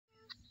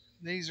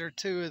These are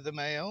two of the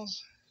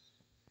males.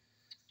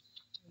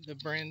 The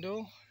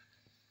brindle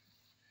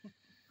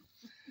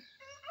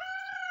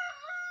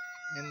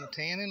and the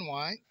tan and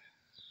white.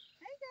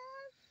 Hey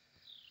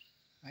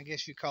guys. I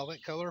guess you call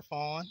that color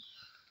fawn.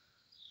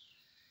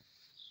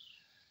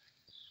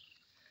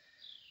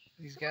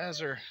 These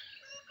guys are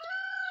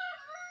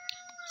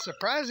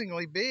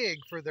surprisingly big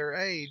for their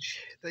age.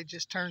 They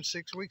just turned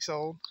 6 weeks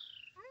old.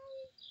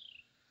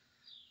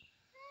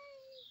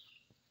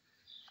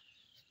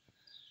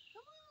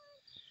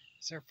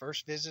 It's their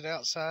first visit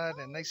outside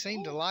and they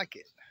seem to like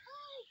it.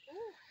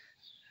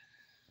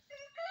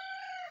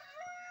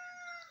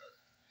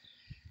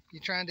 You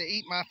trying to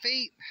eat my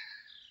feet?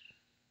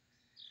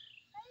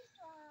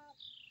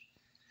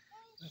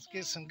 Let's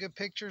get some good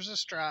pictures of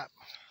Stripe.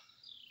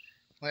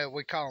 Well,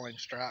 we call him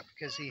Stripe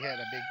because he had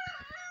a big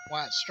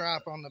white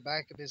stripe on the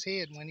back of his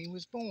head when he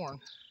was born.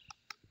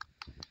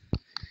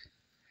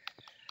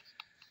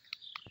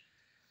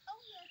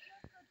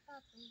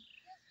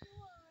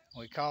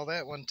 We call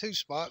that one two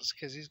spots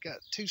because he's got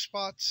two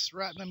spots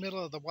right in the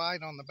middle of the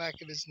white on the back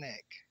of his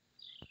neck.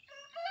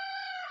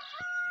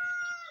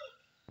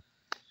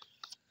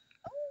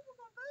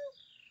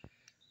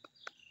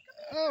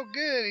 Oh,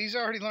 good. He's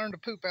already learned to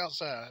poop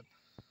outside.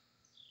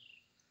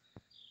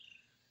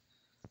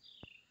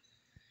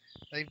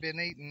 They've been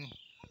eating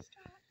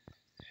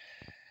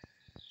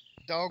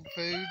dog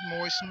food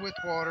moistened with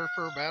water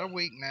for about a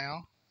week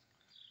now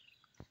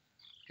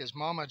because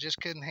Mama just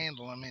couldn't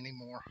handle them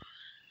anymore.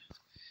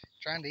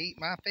 Trying to eat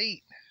my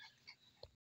feet.